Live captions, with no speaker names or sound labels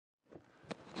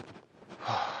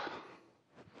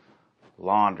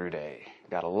Laundry day.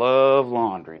 Gotta love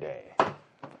laundry day.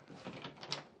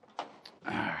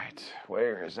 Alright,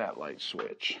 where is that light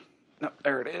switch? No,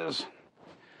 there it is.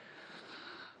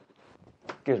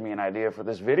 Gives me an idea for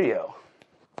this video.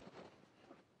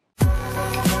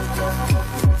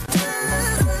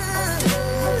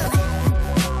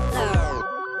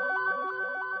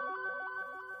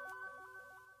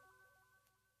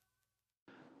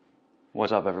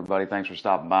 What's up, everybody? Thanks for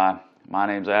stopping by. My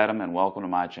name's Adam and welcome to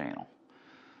my channel.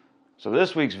 So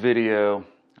this week's video,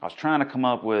 I was trying to come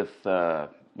up with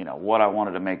what I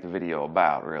wanted to make the video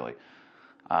about, really.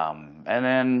 And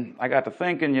then I got to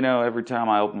thinking, every time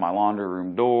I open my laundry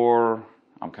room door,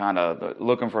 I'm kind of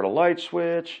looking for the light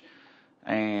switch,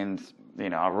 and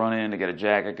I run in to get a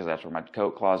jacket because that's where my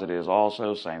coat closet is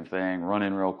also. Same thing, run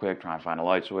in real quick, try and find a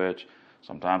light switch.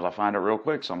 Sometimes I find it real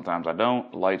quick, sometimes I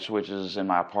don't. Light switches in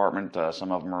my apartment,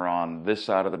 some of them are on this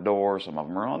side of the door, some of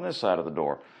them are on this side of the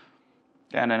door.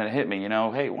 And then it hit me,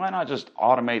 hey, why not just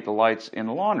automate the lights in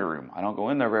the laundry room? I don't go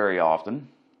in there very often.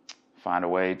 Find a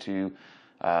way to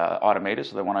automate it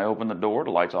so that when I open the door,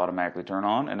 the lights automatically turn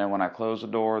on, and then when I close the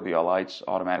door, the lights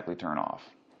automatically turn off.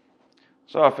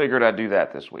 So I figured I'd do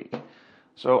that this week.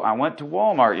 So I went to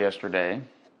Walmart yesterday,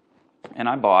 and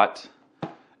I bought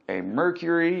a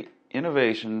Mercury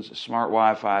Innovations Smart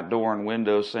Wi-Fi Door and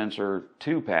Window Sensor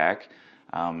 2-pack.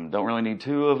 Don't really need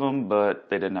two of them, but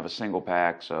they didn't have a single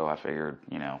pack, so I figured,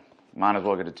 might as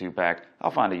well get a 2-pack.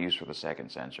 I'll find a use for the second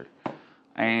sensor.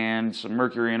 And some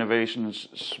Mercury Innovations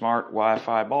Smart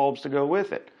Wi-Fi bulbs to go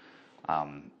with it.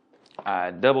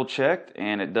 I double-checked,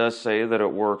 and it does say that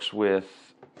it works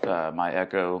with my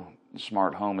Echo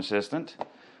Smart Home Assistant.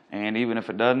 And even if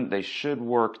it doesn't, they should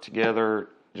work together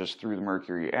just through the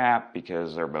Mercury app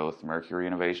because they're both Mercury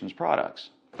Innovations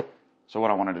products. So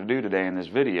what I wanted to do today in this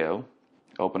video,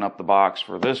 open up the box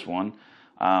for this one.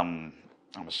 I'm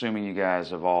assuming you guys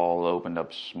have all opened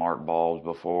up smart bulbs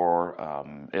before.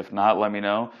 If not, let me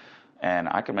know. And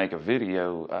I can make a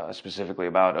video specifically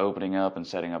about opening up and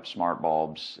setting up smart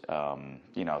bulbs,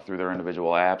 through their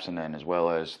individual apps, and then as well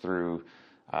as through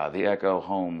the Echo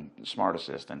Home Smart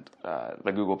Assistant.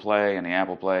 The Google Play and the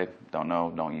Apple Play,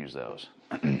 don't use those.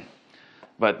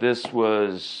 But this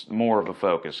was more of a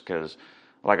focus because,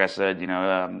 like I said,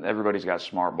 everybody's got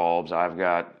smart bulbs. I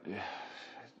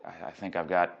think I've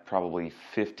got probably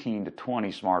 15 to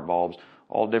 20 smart bulbs,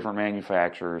 all different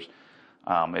manufacturers.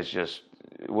 It's just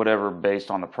whatever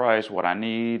based on the price, what I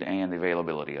need, and the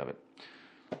availability of it.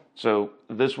 So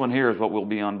this one here is what we'll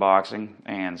be unboxing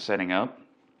and setting up.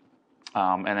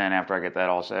 And then after I get that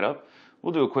all set up,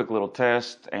 we'll do a quick little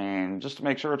test and just to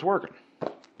make sure it's working.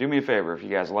 Do me a favor, if you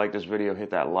guys like this video, hit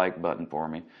that like button for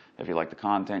me. If you like the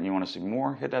content and you want to see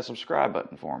more, hit that subscribe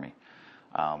button for me.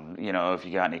 If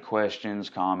you got any questions,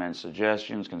 comments,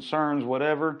 suggestions, concerns,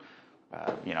 whatever,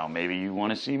 maybe you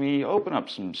want to see me open up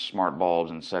some smart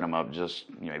bulbs and set them up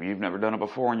maybe you've never done it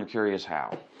before and you're curious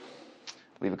how.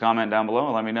 Leave a comment down below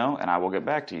and let me know, and I will get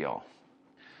back to y'all.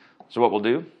 So what we'll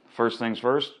do, first things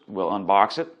first, we'll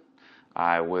unbox it.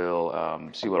 I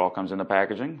will see what all comes in the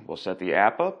packaging. We'll set the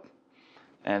app up.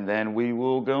 And then we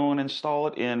will go and install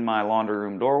it in my laundry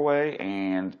room doorway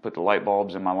and put the light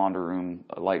bulbs in my laundry room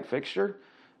light fixture,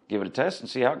 give it a test and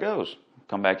see how it goes.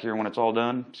 Come back here when it's all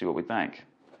done, see what we think.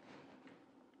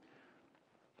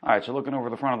 Alright, so looking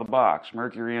over the front of the box,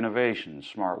 Mercury Innovations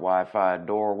Smart Wi-Fi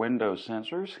Door Window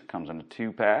Sensors. Comes in a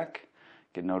 2-pack.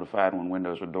 Get notified when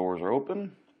windows or doors are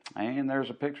open. And there's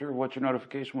a picture of what your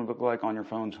notification would look like on your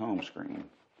phone's home screen.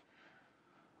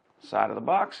 Side of the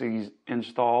box,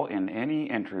 install in any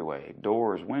entryway,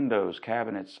 doors, windows,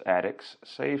 cabinets, attics,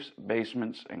 safes,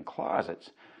 basements, and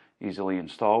closets. Easily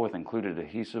install with included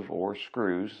adhesive or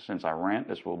screws. Since I rent,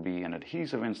 this will be an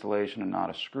adhesive installation and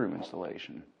not a screw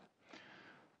installation.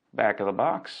 Back of the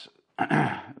box,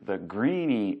 the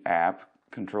Greenie app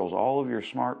controls all of your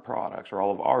smart products, or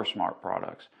all of our smart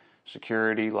products.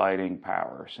 Security, lighting,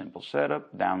 power. Simple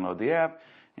setup, download the app,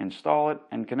 install it,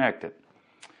 and connect it.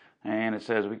 And it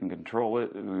says we can control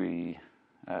it. We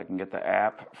can get the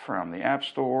app from the App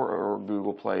Store or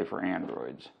Google Play for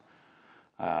Androids.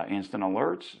 Instant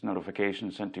alerts,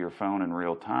 notifications sent to your phone in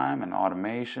real time, and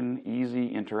automation, easy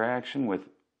interaction with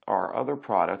our other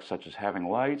products, such as having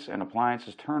lights and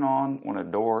appliances turn on when a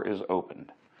door is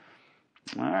opened.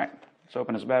 All right, let's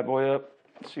open this bad boy up.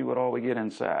 Let's see what all we get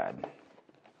inside.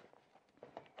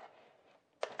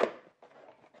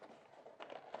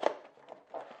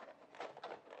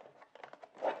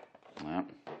 Well,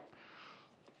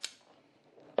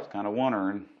 I was kind of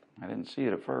wondering. I didn't see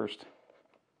it at first.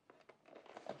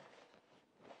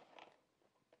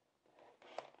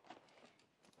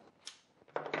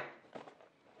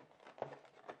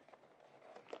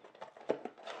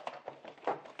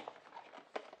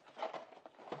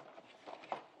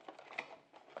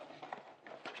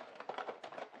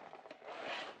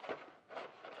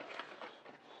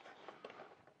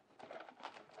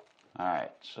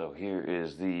 Alright, so here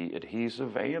is the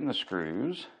adhesive and the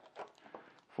screws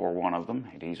for one of them,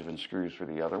 adhesive and screws for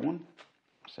the other one.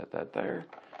 Set that there.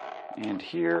 And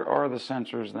here are the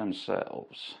sensors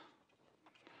themselves.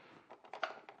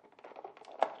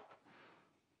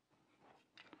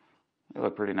 They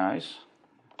look pretty nice.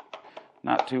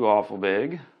 Not too awful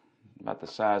big, about the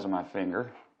size of my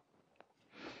finger.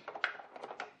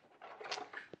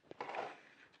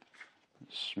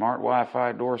 Smart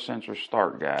Wi-Fi door sensor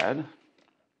start guide.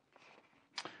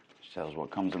 Which tells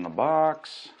what comes in the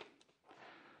box.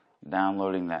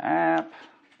 Downloading the app,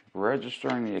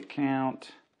 registering the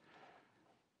account,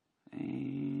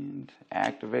 and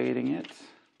activating it,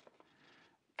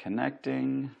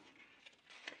 connecting,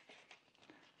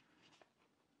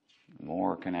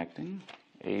 more connecting,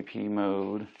 AP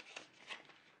mode,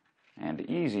 and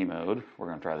easy mode. We're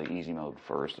going to try the easy mode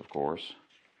first, of course.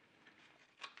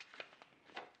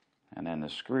 And then the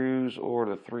screws or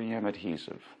the 3M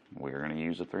adhesive. We're going to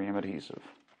use the 3M adhesive.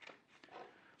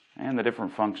 And the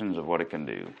different functions of what it can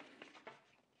do.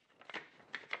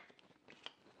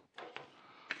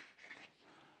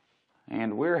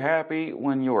 And we're happy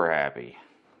when you're happy.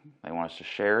 They want us to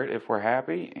share it if we're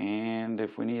happy, and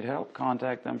if we need help,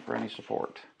 contact them for any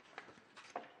support.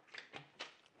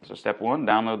 So step 1,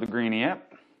 download the Greenie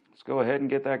app. Let's go ahead and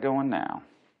get that going now.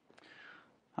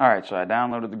 Alright, so I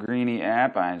downloaded the Greenie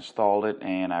app, I installed it,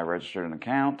 and I registered an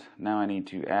account. Now I need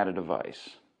to add a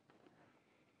device.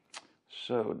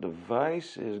 So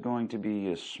device is going to be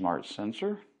a smart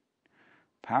sensor.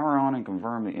 Power on and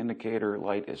confirm the indicator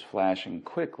light is flashing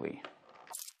quickly.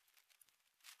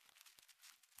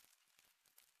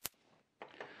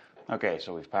 Okay,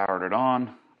 so we've powered it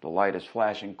on. The light is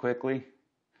flashing quickly.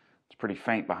 It's pretty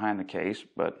faint behind the case,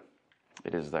 but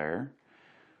it is there.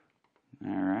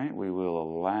 Alright, we will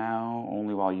allow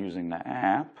only while using the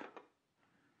app.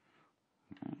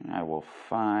 I will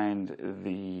find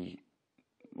the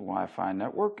Wi-Fi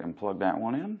network and plug that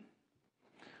one in.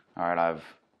 Alright, I've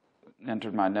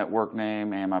entered my network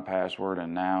name and my password,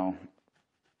 and now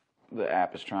the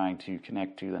app is trying to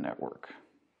connect to the network.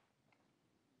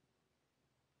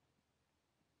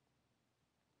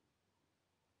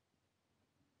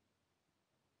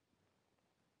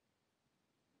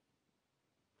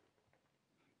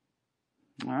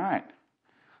 Alright,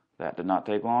 that did not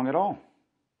take long at all.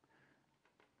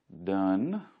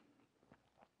 Done.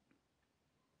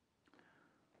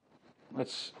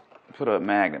 Let's put a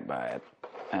magnet by it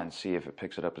and see if it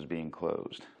picks it up as being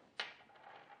closed.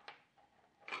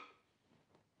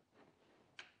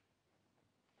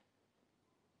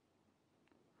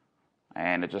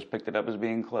 And it just picked it up as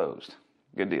being closed.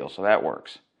 Good deal, so that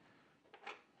works.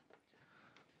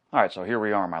 Alright, so here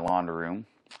we are in my laundry room.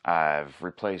 I've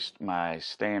replaced my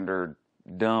standard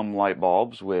dumb light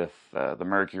bulbs with the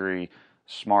Mercury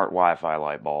smart Wi-Fi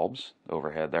light bulbs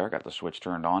overhead there. Got the switch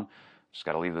turned on. Just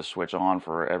got to leave the switch on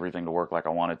for everything to work like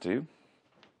I want it to.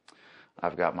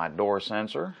 I've got my door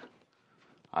sensor.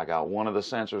 I got one of the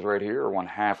sensors right here, or one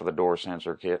half of the door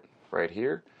sensor kit right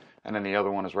here, and then the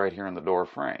other one is right here in the door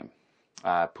frame.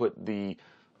 I put the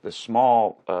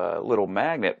small little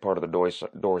magnet part of the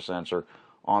door sensor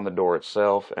on the door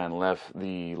itself and left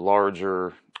the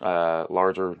larger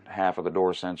half of the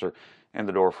door sensor in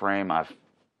the door frame.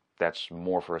 That's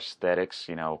more for aesthetics,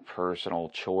 you know, personal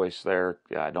choice there.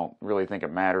 I don't really think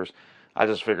it matters. I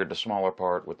just figured the smaller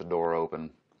part with the door open,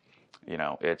 you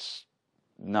know, it's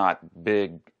not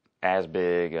as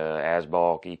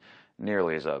bulky,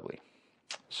 nearly as ugly.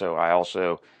 So I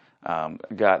also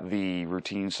got the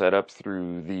routine set up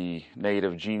through the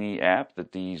native Genie app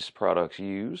that these products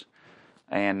use.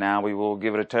 And now we will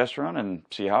give it a test run and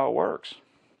see how it works.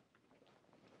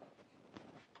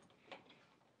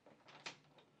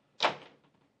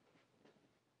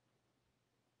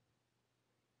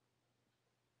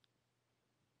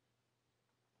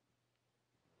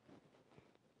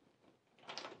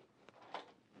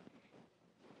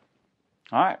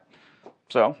 Alright,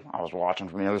 so I was watching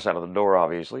from the other side of the door,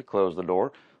 obviously. Closed the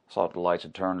door, saw that the lights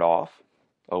had turned off.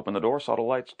 Opened the door, saw the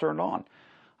lights turned on.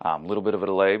 A little bit of a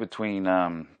delay between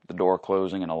the door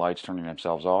closing and the lights turning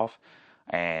themselves off.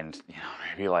 And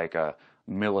maybe like a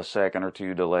millisecond or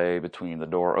two delay between the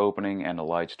door opening and the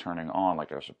lights turning on like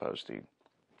they're supposed to.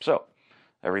 So,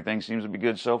 everything seems to be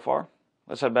good so far.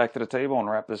 Let's head back to the table and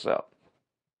wrap this up.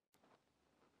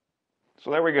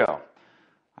 So there we go.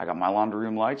 I got my laundry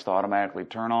room lights to automatically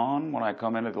turn on when I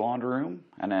come into the laundry room,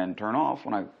 and then turn off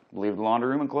when I leave the laundry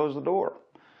room and close the door.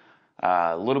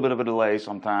 A little bit of a delay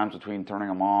sometimes between turning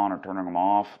them on or turning them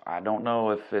off. I don't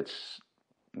know if it's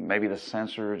maybe the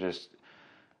sensor just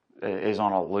is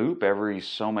on a loop. Every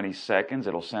so many seconds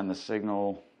it'll send the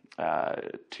signal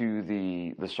to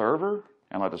the server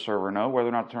and let the server know whether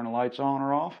or not to turn the lights on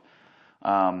or off.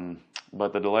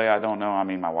 But the delay, I don't know. I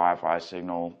mean, my Wi-Fi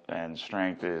signal and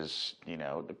strength is,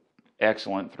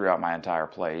 excellent throughout my entire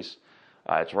place.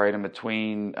 It's right in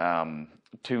between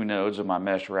two nodes of my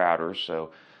mesh routers,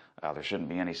 so there shouldn't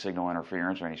be any signal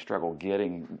interference or any struggle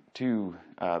getting to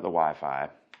the Wi-Fi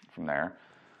from there.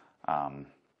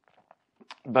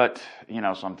 But,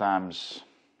 sometimes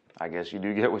I guess you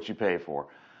do get what you pay for.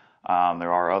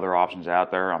 There are other options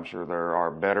out there. I'm sure there are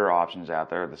better options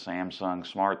out there. The Samsung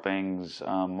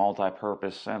SmartThings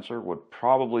multi-purpose sensor would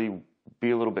probably be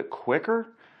a little bit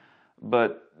quicker,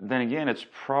 but then again, it's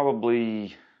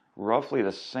probably roughly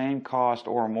the same cost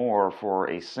or more for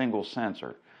a single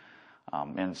sensor.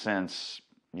 And since,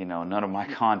 none of my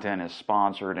content is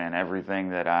sponsored and everything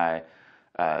that I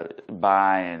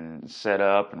buy and set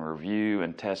up and review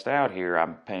and test out here,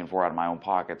 I'm paying for out of my own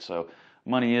pocket. So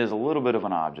money is a little bit of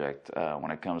an object when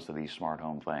it comes to these smart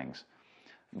home things.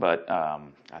 But I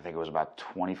think it was about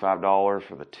 $25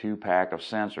 for the 2-pack of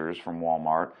sensors from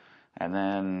Walmart. And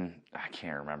then, I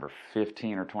can't remember,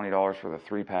 $15 or $20 for the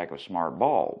 3-pack of smart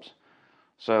bulbs.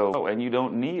 So, and you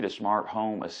don't need a smart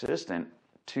home assistant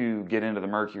to get into the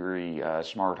Mercury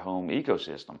smart home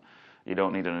ecosystem. You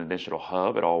don't need an additional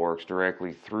hub. It all works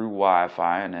directly through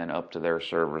Wi-Fi and then up to their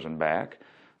servers and back.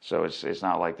 So it's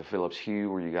not like the Philips Hue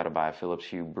where you got to buy a Philips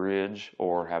Hue bridge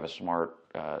or have a smart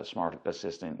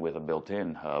assistant with a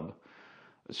built-in hub.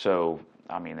 So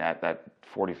I mean that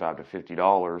 $45 to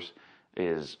 $50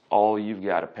 is all you've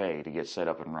got to pay to get set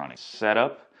up and running.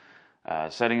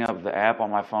 Setting up the app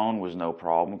on my phone was no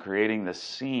problem. Creating the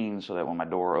scene so that when my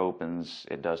door opens,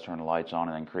 it does turn the lights on,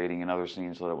 and then creating another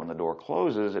scene so that when the door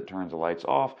closes, it turns the lights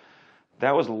off.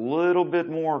 That was a little bit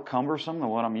more cumbersome than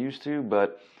what I'm used to,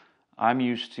 but I'm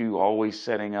used to always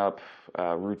setting up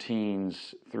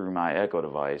routines through my Echo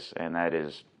device, and that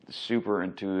is super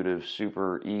intuitive,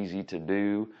 super easy to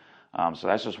do. So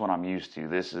that's just what I'm used to.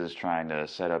 This is trying to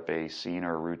set up a scene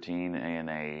or a routine in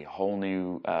a whole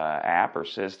new app or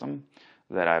system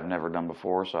that I've never done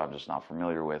before, so I'm just not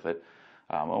familiar with it.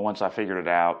 Once I figured it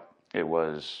out, it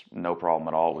was no problem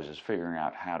at all. It was just figuring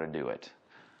out how to do it.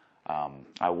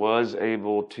 I was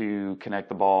able to connect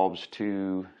the bulbs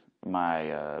to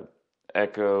my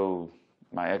Echo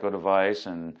device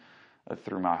and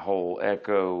through my whole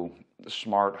Echo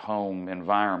smart home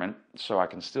environment, so I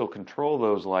can still control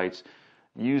those lights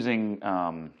using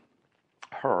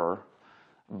her,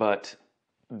 but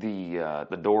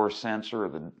the door sensor,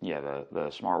 the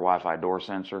smart Wi-Fi door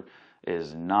sensor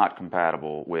is not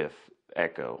compatible with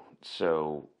Echo.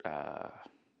 So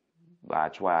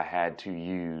that's why I had to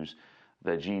use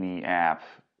the Genie app,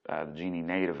 the Genie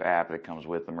native app that comes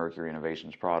with the Mercury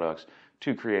Innovations products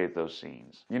to create those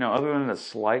scenes. Other than a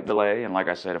slight delay, and like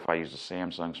I said, if I use the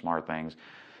Samsung SmartThings,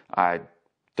 I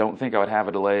don't think I would have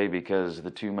a delay because the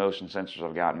 2 motion sensors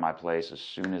I've got in my place, as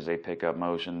soon as they pick up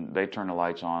motion, they turn the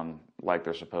lights on like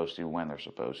they're supposed to when they're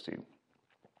supposed to.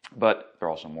 But they're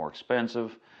also more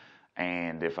expensive,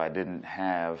 and if I didn't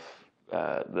have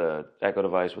the Echo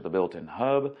device with the built-in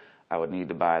hub, I would need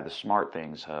to buy the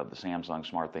SmartThings hub, the Samsung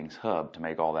SmartThings hub, to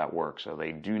make all that work. So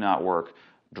they do not work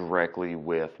directly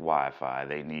with Wi-Fi.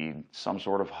 They need some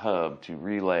sort of hub to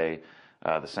relay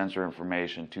the sensor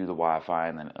information to the Wi-Fi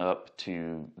and then up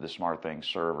to the SmartThings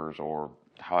servers, or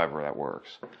however that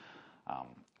works.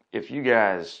 If you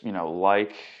guys,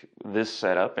 like this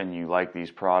setup and you like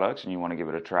these products and you want to give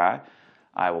it a try,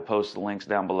 I will post the links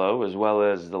down below, as well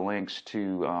as the links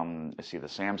to the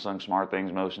Samsung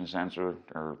SmartThings motion sensor,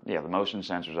 the motion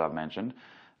sensors I've mentioned,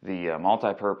 the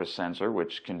multi-purpose sensor,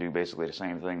 which can do basically the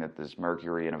same thing that this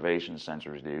Mercury Innovation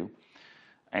sensors do,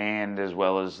 and as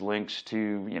well as links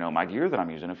to my gear that I'm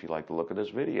using if you like the look of this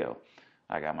video.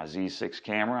 I got my Z6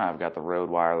 camera, I've got the Rode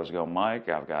Wireless Go mic,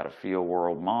 I've got a Feel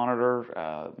World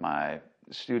monitor, my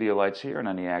studio lights here, and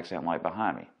then the accent light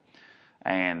behind me.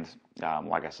 And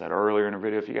like I said earlier in the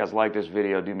video, if you guys like this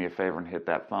video, do me a favor and hit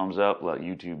that thumbs up. Let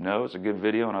YouTube know it's a good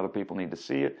video and other people need to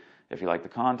see it. If you like the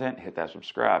content, hit that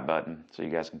subscribe button so you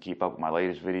guys can keep up with my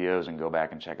latest videos and go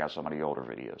back and check out some of the older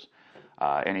videos.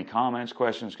 Any comments,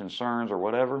 questions, concerns, or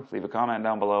whatever, leave a comment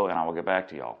down below and I will get back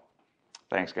to y'all.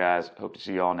 Thanks, guys. Hope to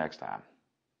see y'all next time.